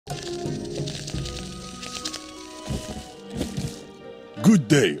Good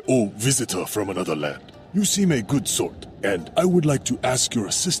day, O visitor from another land. You seem a good sort, and I would like to ask your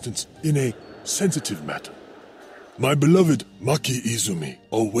assistance in a sensitive matter. My beloved Maki Izumi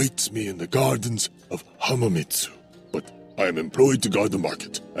awaits me in the gardens of Hamamitsu, but I am employed to guard the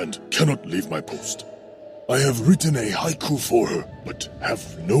market and cannot leave my post. I have written a haiku for her, but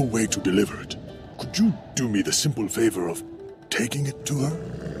have no way to deliver it. Could you do me the simple favor of taking it to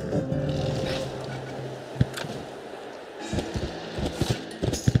her?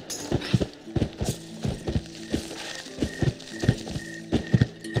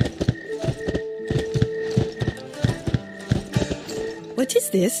 What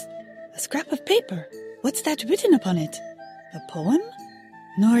is this? A scrap of paper. What's that written upon it? A poem?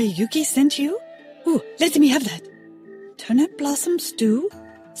 Noriyuki sent you? Ooh, let me have that. Turnip blossom stew?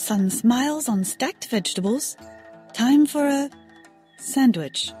 Sun smiles on stacked vegetables? Time for a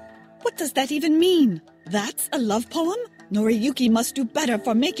sandwich. What does that even mean? That's a love poem? Noriyuki must do better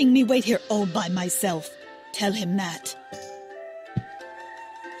for making me wait here all by myself. Tell him that.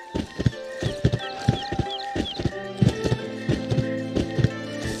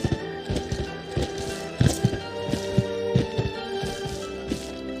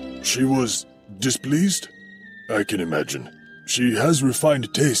 She was displeased? I can imagine. She has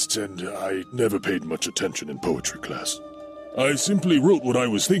refined tastes, and I never paid much attention in poetry class. I simply wrote what I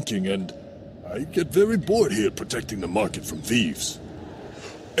was thinking, and I get very bored here protecting the market from thieves.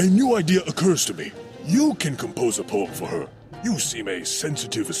 A new idea occurs to me. You can compose a poem for her. You seem a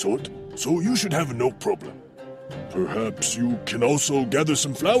sensitive sort, so you should have no problem. Perhaps you can also gather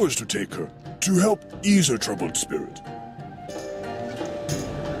some flowers to take her, to help ease her troubled spirit.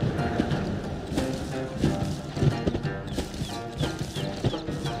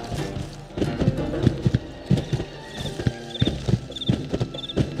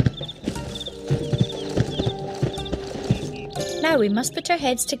 Now we must put our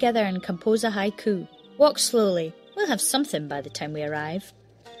heads together and compose a haiku. Walk slowly. We'll have something by the time we arrive.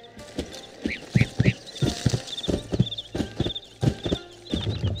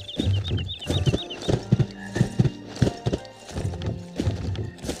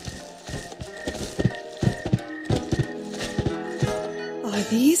 Are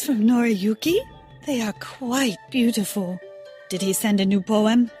these from Noriyuki? They are quite beautiful. Did he send a new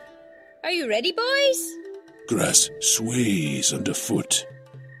poem? Are you ready, boys? Grass sways underfoot.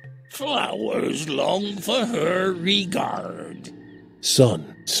 Flowers long for her regard.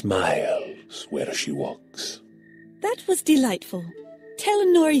 Sun smiles where she walks. That was delightful. Tell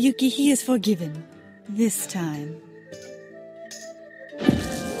Noriyuki he is forgiven. This time.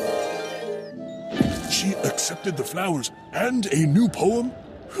 She accepted the flowers and a new poem?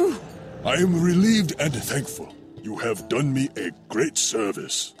 Whew. I am relieved and thankful. You have done me a great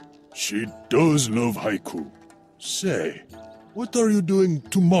service. She does love haiku. Say, what are you doing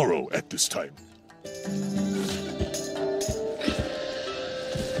tomorrow at this time?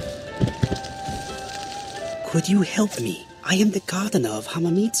 Could you help me? I am the gardener of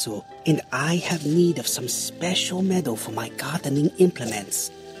Hamamitsu, and I have need of some special metal for my gardening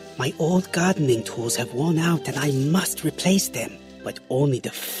implements. My old gardening tools have worn out and I must replace them, but only the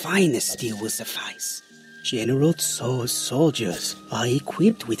finest steel will suffice. General Tso's soldiers are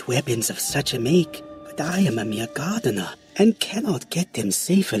equipped with weapons of such a make, but I am a mere gardener and cannot get them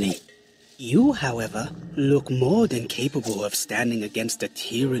safely. You, however, look more than capable of standing against the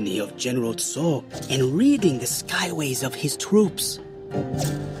tyranny of General Tso and reading the skyways of his troops.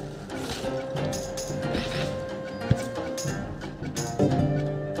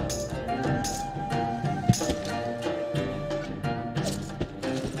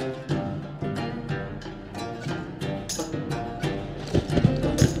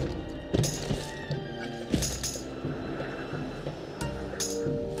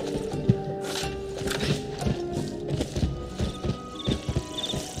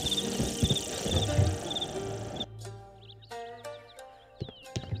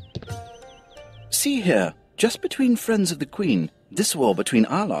 See here, just between Friends of the Queen, this war between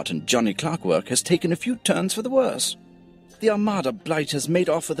our lot and Johnny Clockwork has taken a few turns for the worse. The Armada Blight has made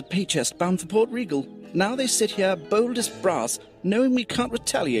off with a pay chest bound for Port Regal. Now they sit here, bold as brass, knowing we can't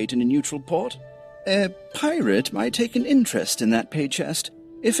retaliate in a neutral port. A pirate might take an interest in that pay chest.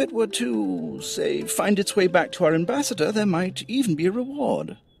 If it were to, say, find its way back to our ambassador, there might even be a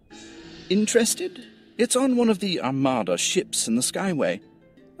reward. Interested? It's on one of the Armada ships in the Skyway.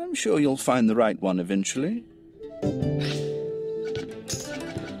 I'm sure you'll find the right one eventually.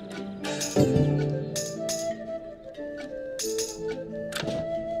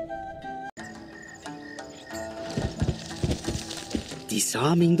 The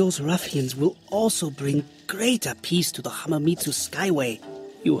Disarming those ruffians will also bring greater peace to the Hamamitsu Skyway.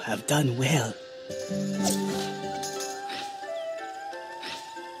 You have done well.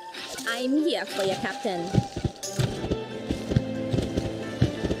 I'm here for you, Captain.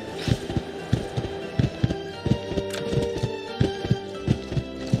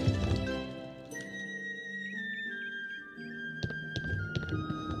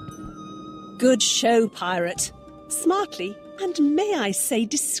 Good show, pirate. Smartly, and may I say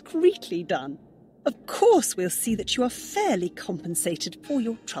discreetly done. Of course we'll see that you are fairly compensated for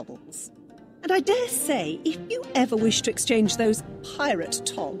your troubles. And I dare say, if you ever wish to exchange those pirate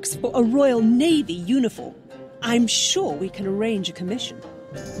togs for a Royal Navy uniform, I'm sure we can arrange a commission.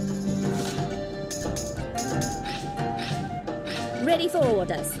 Ready for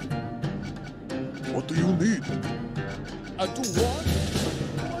orders. What do you need? To what?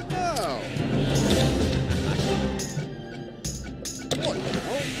 What now? What now?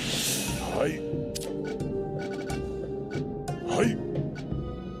 Hi. Hi.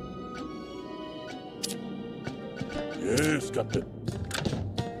 Yes, Captain.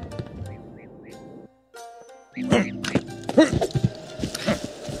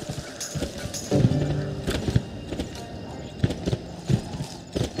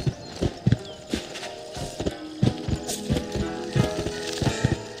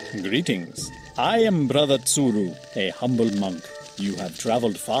 Greetings. I am Brother Tsuru, a humble monk. You have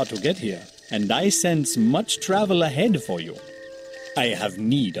traveled far to get here, and I sense much travel ahead for you. I have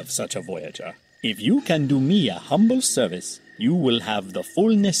need of such a voyager. If you can do me a humble service, you will have the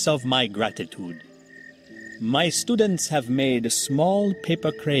fullness of my gratitude. My students have made small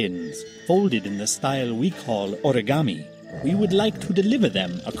paper cranes, folded in the style we call origami. We would like to deliver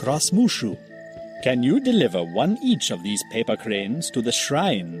them across Mushu. Can you deliver one each of these paper cranes to the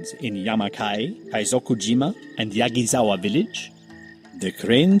shrines in Yamakai, Kaizokujima, and Yagizawa village? The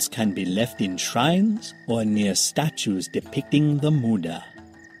cranes can be left in shrines or near statues depicting the Muda.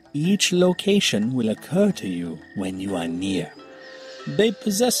 Each location will occur to you when you are near. They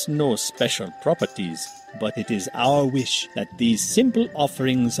possess no special properties, but it is our wish that these simple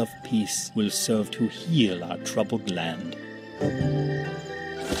offerings of peace will serve to heal our troubled land.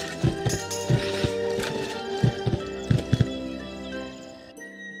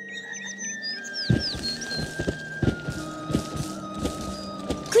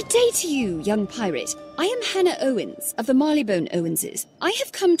 Good day to you, young pirate. I am Hannah Owens of the Marleybone Owenses. I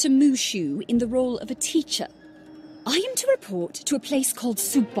have come to Mushu in the role of a teacher. I am to report to a place called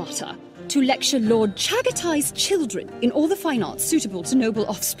Subata to lecture Lord Chagatai's children in all the fine arts suitable to noble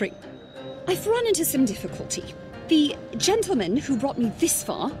offspring. I've run into some difficulty. The gentleman who brought me this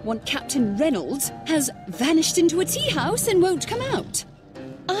far, one Captain Reynolds, has vanished into a tea house and won't come out.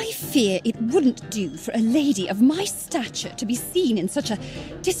 I fear it wouldn't do for a lady of my stature to be seen in such a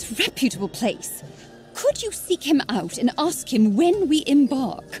disreputable place. Could you seek him out and ask him when we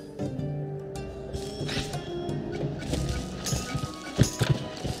embark?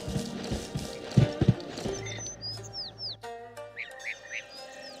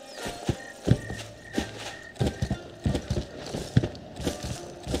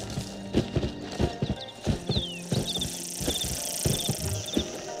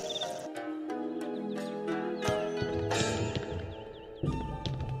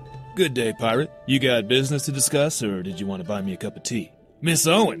 Good day, pirate. You got business to discuss, or did you want to buy me a cup of tea? Miss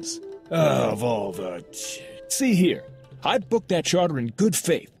Owens! Of all the... See here. I booked that charter in good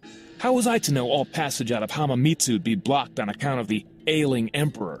faith. How was I to know all passage out of Hamamitsu would be blocked on account of the ailing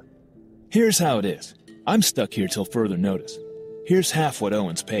emperor? Here's how it is. I'm stuck here till further notice. Here's half what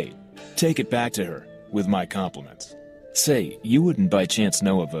Owens paid. Take it back to her, with my compliments. Say, you wouldn't by chance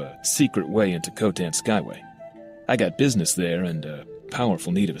know of a secret way into Kotan Skyway? I got business there and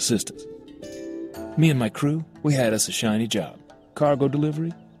powerful need of assistance. Me and my crew, we had us a shiny job. Cargo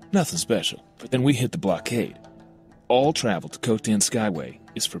delivery? Nothing special. But then we hit the blockade. All travel to Kotan Skyway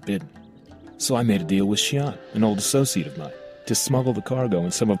is forbidden. So I made a deal with Shion, an old associate of mine, to smuggle the cargo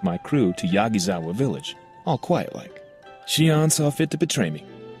and some of my crew to Yagizawa village, all quiet-like. Shion saw fit to betray me.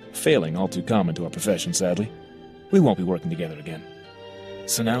 Failing all too common to our profession, sadly. We won't be working together again.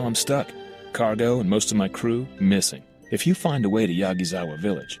 So now I'm stuck. Cargo and most of my crew missing. If you find a way to Yagizawa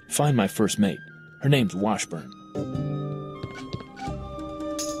village, find my first mate. Her name's Washburn.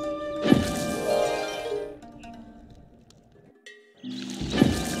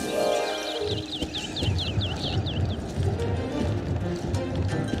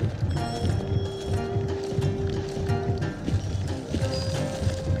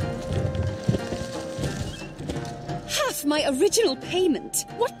 half my original payment.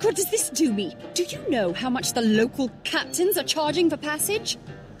 What good does this do me? Do you know how much the local captains are charging for passage?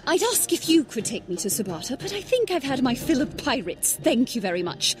 I'd ask if you could take me to Sabata, but I think I've had my fill of pirates. Thank you very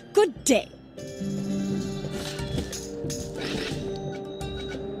much. Good day.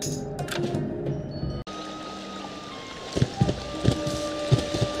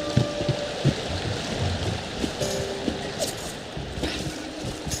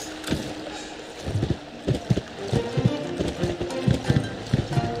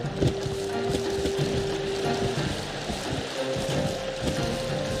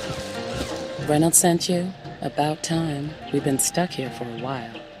 Reynolds sent you? About time. We've been stuck here for a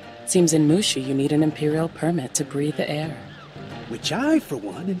while. Seems in Mushu you need an imperial permit to breathe the air. Which I, for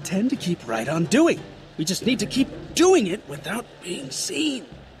one, intend to keep right on doing. We just need to keep doing it without being seen.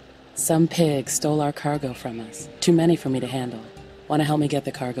 Some pig stole our cargo from us. Too many for me to handle. Want to help me get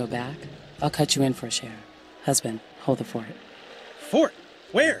the cargo back? I'll cut you in for a share. Husband, hold the fort. Fort?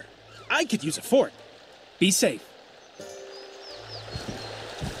 Where? I could use a fort. Be safe.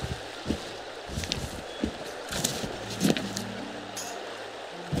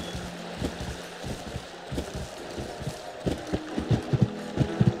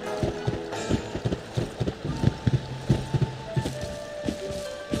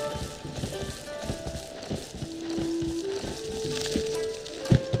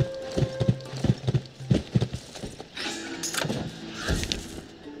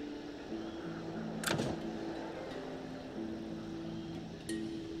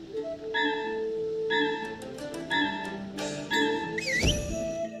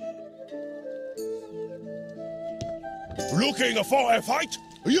 Looking for a fight?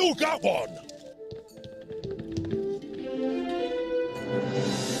 You got one!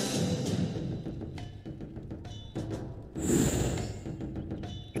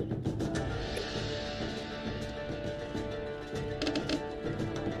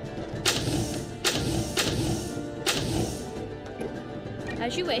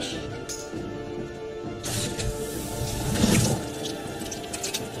 As you wish.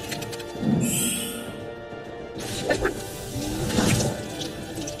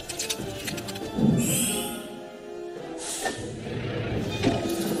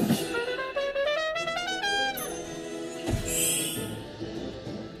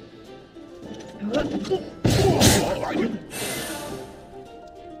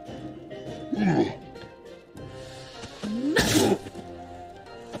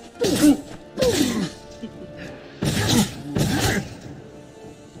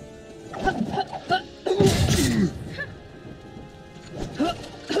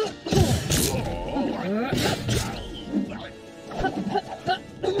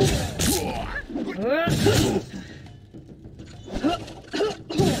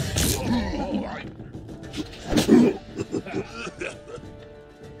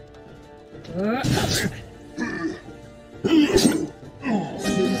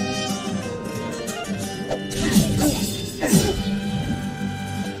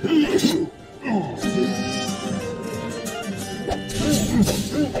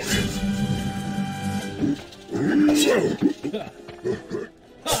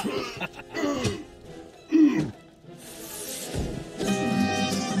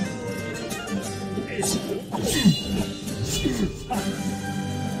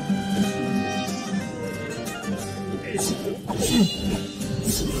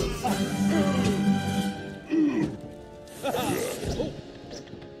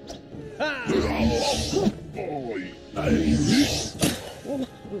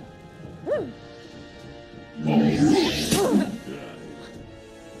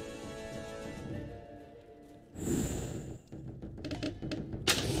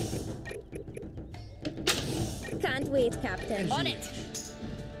 Can't wait, Captain. On it.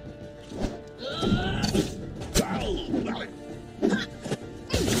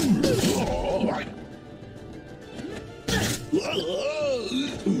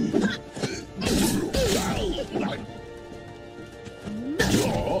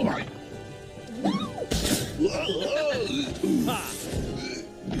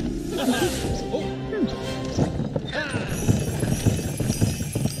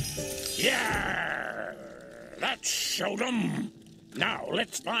 Yeah, that showed them. Now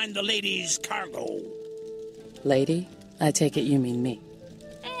let's find the lady's cargo. Lady, I take it you mean me.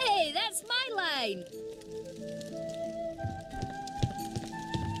 Hey, that's my line.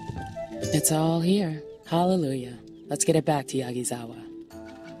 It's all here. Hallelujah. Let's get it back to Yagizawa.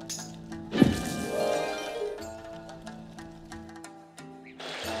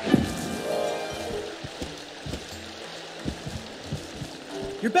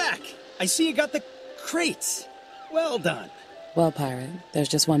 You're back! I see you got the crates. Well done. Well, Pirate, there's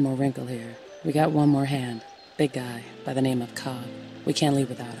just one more wrinkle here. We got one more hand. Big guy, by the name of Cobb. We can't leave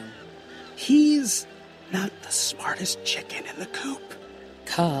without him. He's not the smartest chicken in the coop.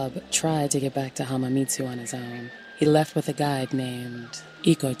 Cobb tried to get back to Hamamitsu on his own. He left with a guide named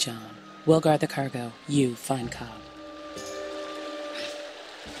Iko-chan. We'll guard the cargo. You find Cobb.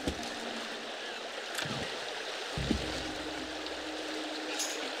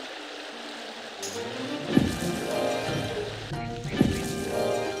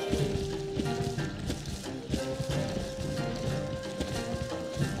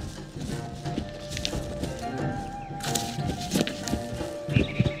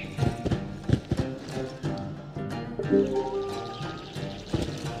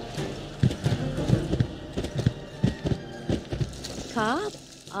 Cobb?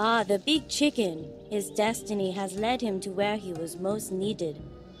 Ah, the big chicken. His destiny has led him to where he was most needed.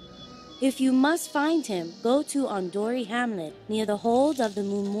 If you must find him, go to Ondori Hamlet, near the hold of the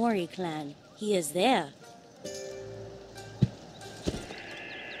Mumori clan. He is there.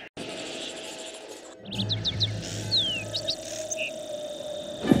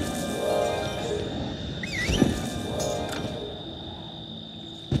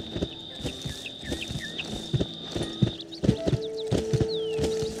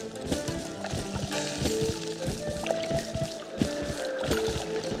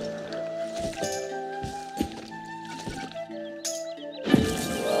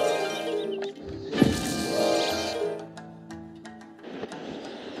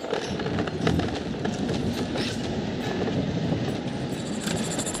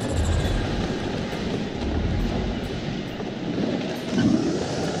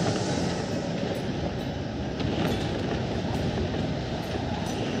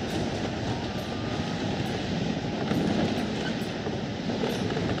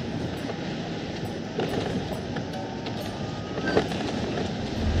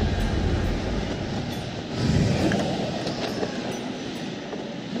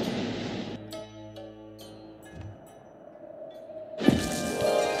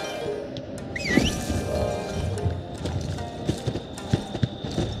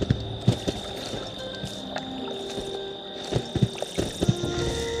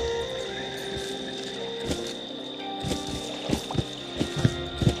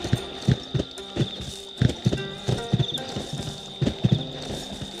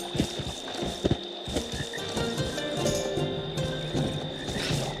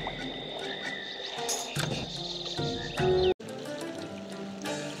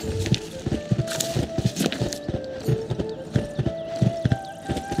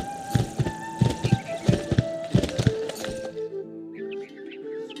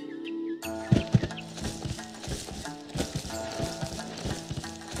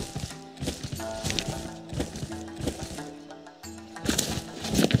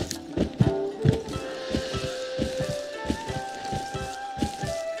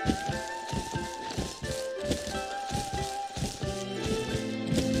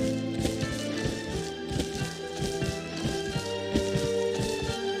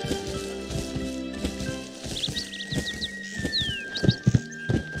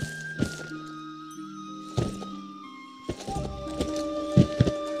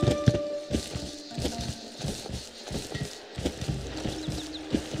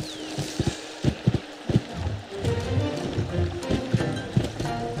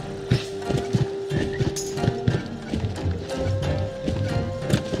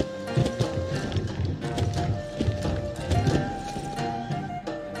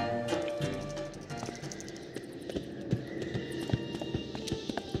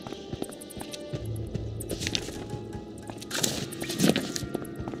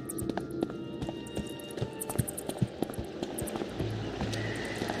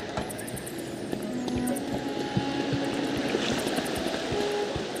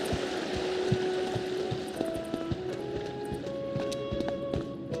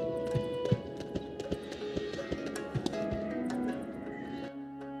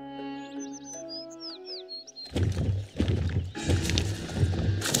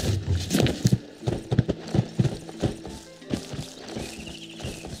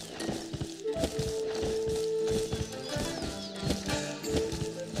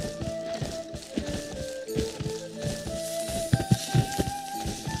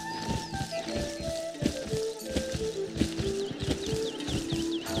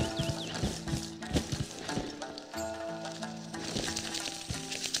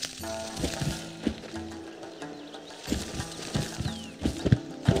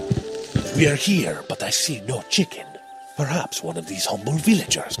 We are here, but I see no chicken. Perhaps one of these humble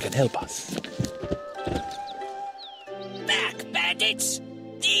villagers can help us.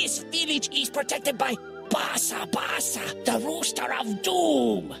 protected by Basa Basa, the Rooster of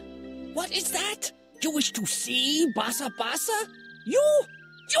Doom. What is that? You wish to see Basa Basa? You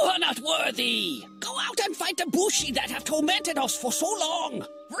are not worthy! Go out and fight the Bushi that have tormented us for so long!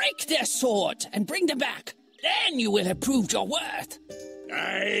 Break their swords and bring them back! Then you will have proved your worth!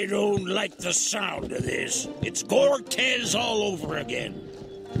 I don't like the sound of this. It's Gortez all over again.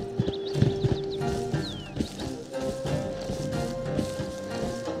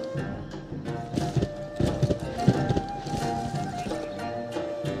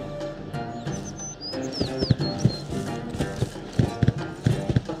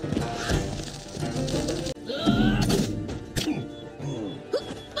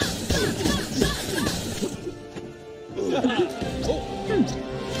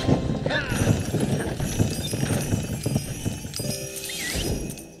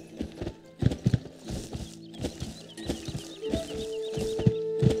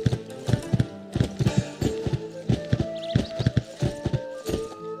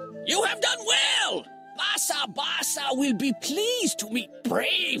 Will be pleased to meet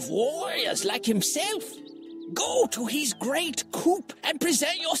brave warriors like himself. Go to his great coop and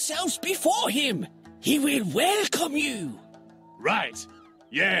present yourselves before him. He will welcome you. Right.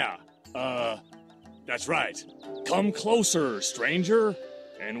 Yeah. That's right. Come closer, stranger,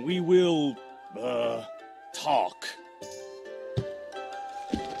 and we will, talk.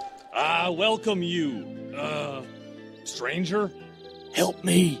 I welcome you, stranger. Help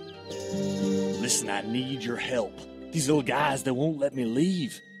me. Listen, I need your help. These little guys, they won't let me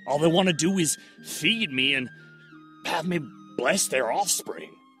leave. All they want to do is feed me and have me bless their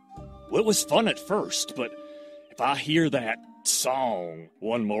offspring. Well, it was fun at first, but if I hear that song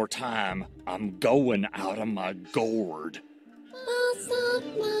one more time, I'm going out of my gourd. Basa,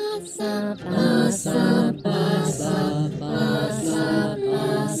 basa, basa, basa, basa,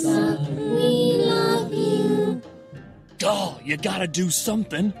 basa, we love you. Oh, you gotta do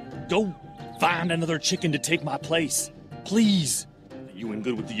something. Go find another chicken to take my place. Please. You in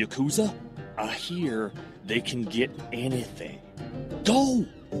good with the Yakuza? I hear they can get anything. Go!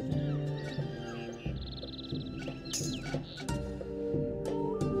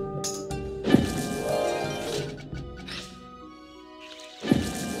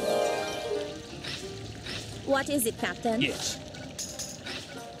 What is it, Captain? Yes.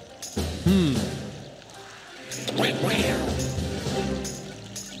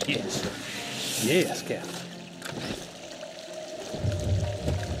 Yes. Yes, Captain.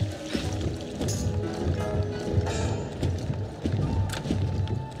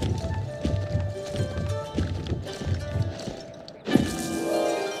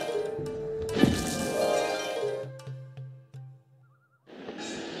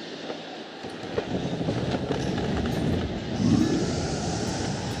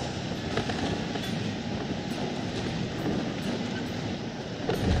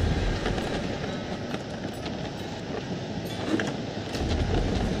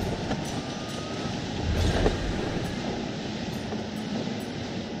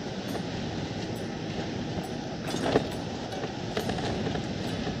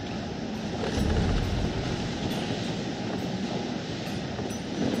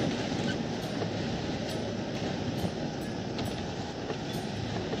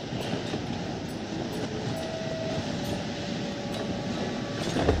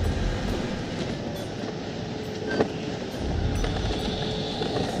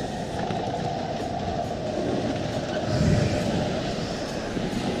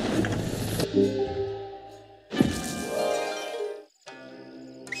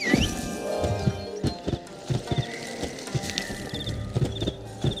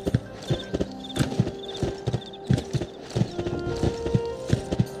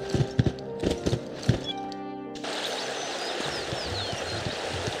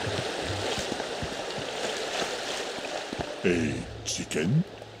 A chicken?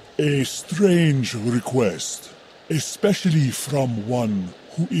 A strange request, especially from one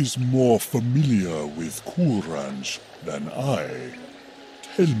who is more familiar with Cool Ranch than I.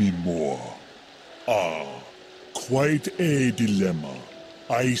 Tell me more. Ah, quite a dilemma.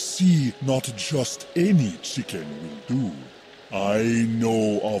 I see not just any chicken will do. I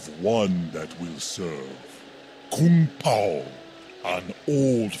know of one that will serve. Kung Pao, an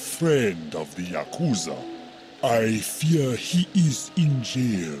old friend of the Yakuza. I fear he is in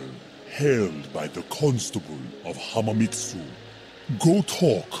jail, held by the constable of Hamamitsu. Go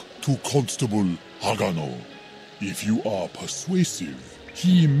talk to Constable Hagano. If you are persuasive,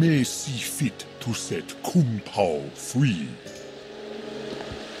 he may see fit to set Kung Pao free.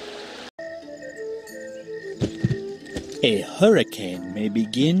 A hurricane may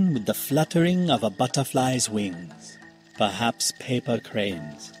begin with the fluttering of a butterfly's wings. Perhaps paper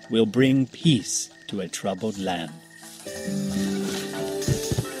cranes will bring peace to a troubled land.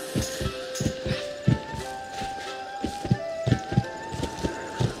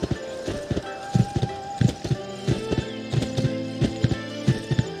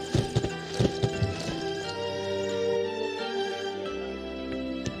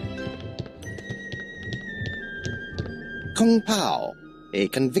 Kung Pao, a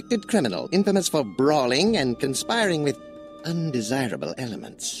convicted criminal infamous for brawling and conspiring with undesirable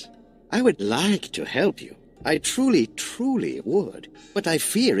elements. I would like to help you. I truly, truly would. But I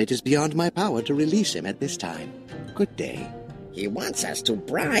fear it is beyond my power to release him at this time. Good day. He wants us to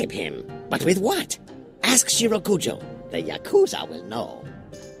bribe him. But with what? Ask Shirokujo. The Yakuza will know.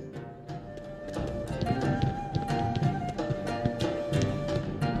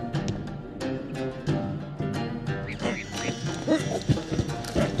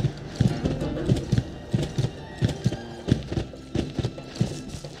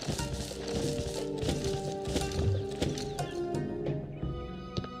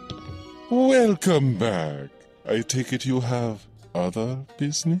 Welcome back. I take it you have other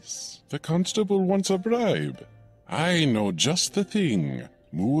business? The constable wants a bribe. I know just the thing.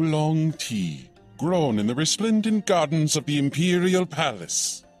 Oolong tea, grown in the resplendent gardens of the Imperial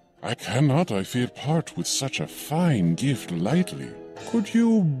Palace. I cannot, I fear, part with such a fine gift lightly. Could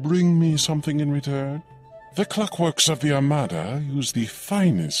you bring me something in return? The clockworks of the Armada use the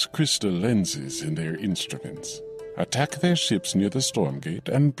finest crystal lenses in their instruments. Attack their ships near the Stormgate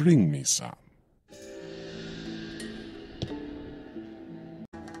and bring me some.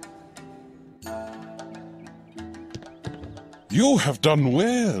 You have done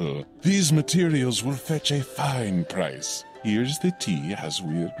well. These materials will fetch a fine price. Here's the tea as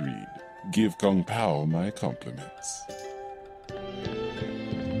we agreed. Give Kung Pao my compliments.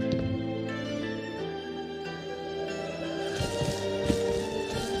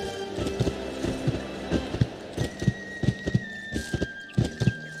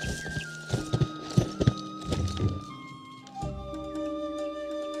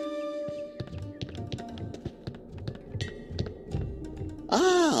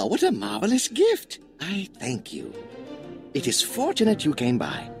 Ah, what a marvelous gift. I thank you. It is fortunate you came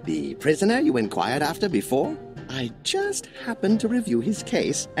by. The prisoner you inquired after before? I just happened to review his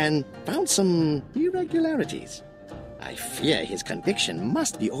case and found some irregularities. I fear his conviction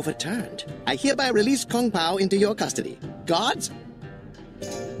must be overturned. I hereby release Kung Pao into your custody. Guards?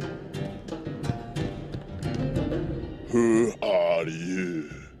 Who are you?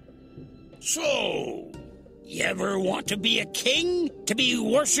 So, you ever want to be a king? To be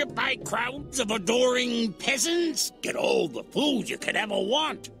worshipped by crowds of adoring peasants? Get all the food you could ever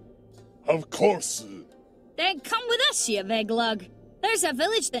want? Of course. Then come with us, you veglug. There's a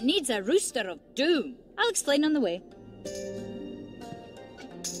village that needs a rooster of doom. I'll explain on the way.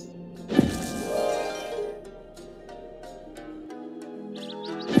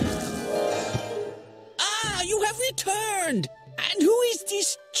 Ah, you have returned! And who is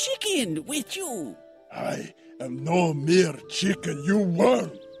this chicken with you? I am no mere chicken, you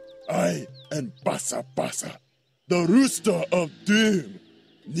worm. I am Basa Basa, the rooster of doom.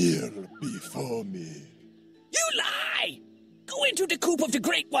 Kneel before me. You lie! Go into the coop of the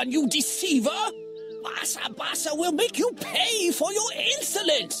Great One, you deceiver! Basa Basa will make you pay for your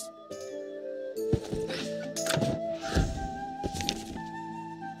insolence!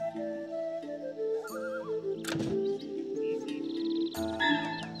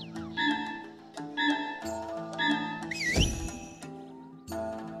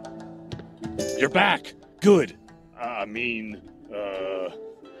 You're back. Good.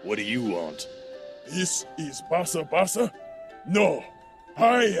 What do you want? This is Basa Basa? No,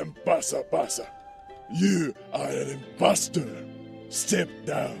 I am Basa Basa. You are an impostor. Step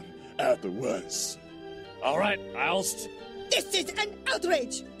down at once. All right, This is an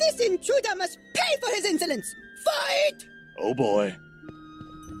outrage! This intruder must pay for his insolence! Fight! Oh boy.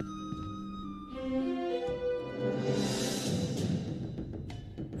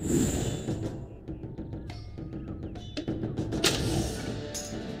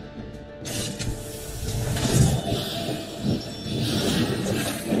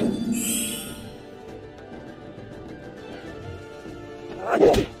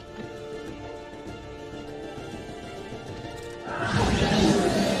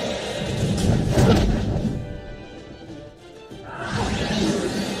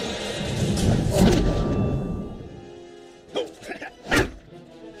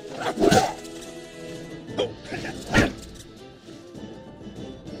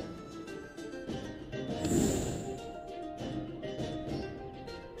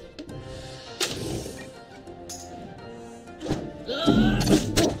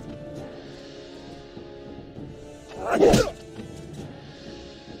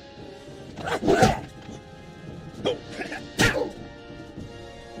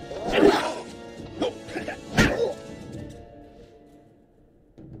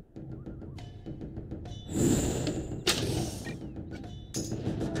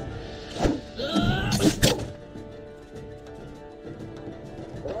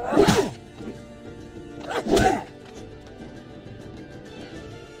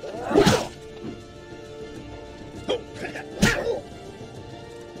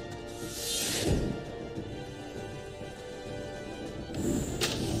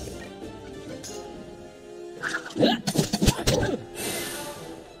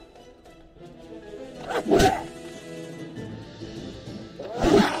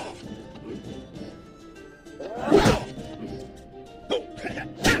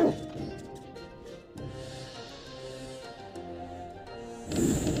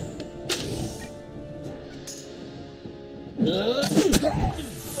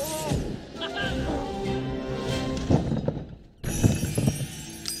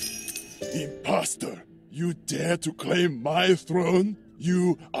 Imposter! You dare to claim my throne?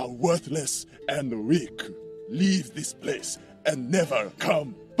 You are worthless and weak. Leave this place and never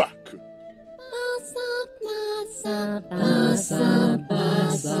come back. We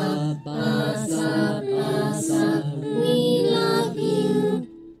love you.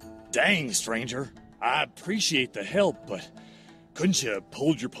 Dang, stranger. I appreciate the help, but couldn't you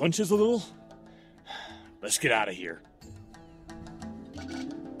hold your punches a little? Let's get out of here.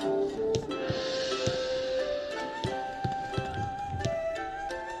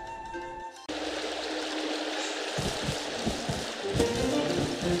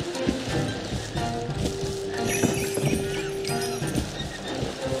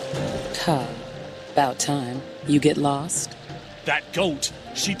 Huh. About time. You get lost? That goat,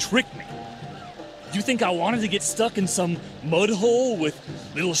 she tricked me. You think I wanted to get stuck in some mud hole with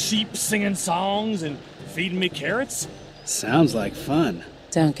little sheep singing songs and feeding me carrots? Sounds like fun.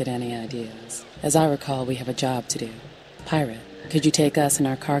 Don't get any ideas. As I recall, we have a job to do. Pirate, could you take us and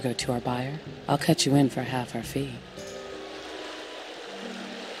our cargo to our buyer? I'll cut you in for half our fee.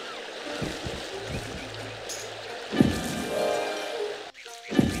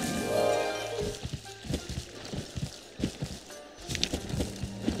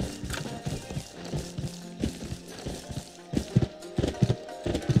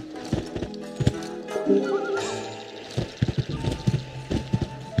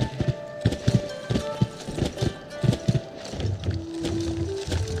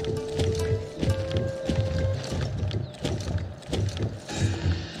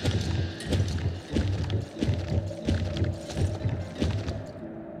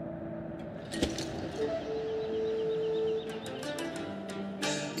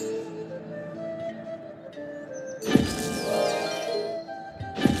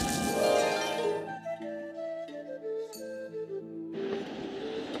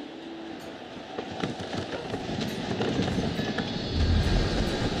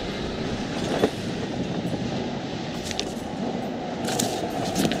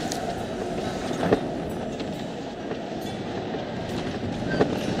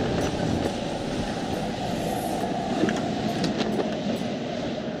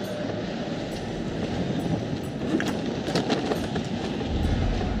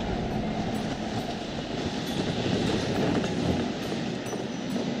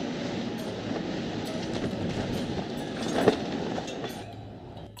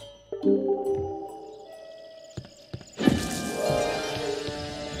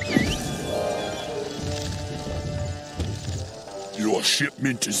 Your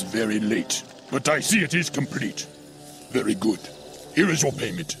shipment is very late, but I see it is complete. Very good. Here is your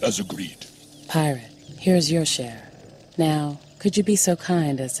payment, as agreed. Pirate, here's your share. Now, could you be so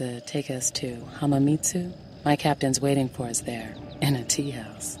kind as to take us to Hamamitsu? My captain's waiting for us there, in a tea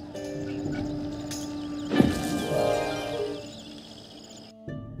house.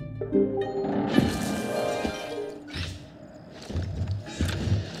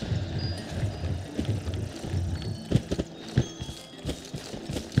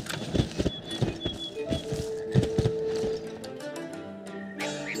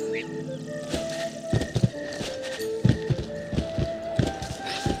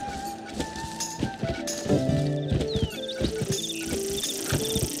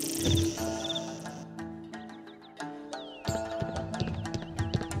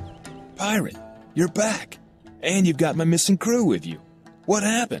 Pirate, you're back. And you've got my missing crew with you. What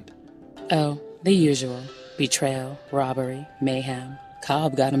happened? Oh, the usual. Betrayal, robbery, mayhem.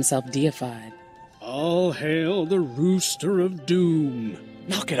 Cobb got himself deified. All hail the Rooster of Doom.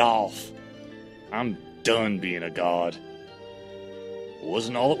 Knock it off. I'm done being a god.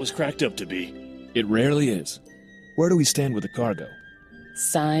 Wasn't all it was cracked up to be. It rarely is. Where do we stand with the cargo?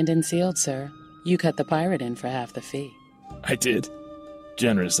 Signed and sealed, sir. You cut the pirate in for half the fee. I did.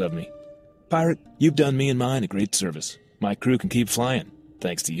 Generous of me. Pirate, you've done me and mine a great service. My crew can keep flying,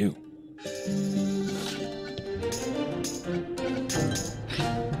 thanks to you.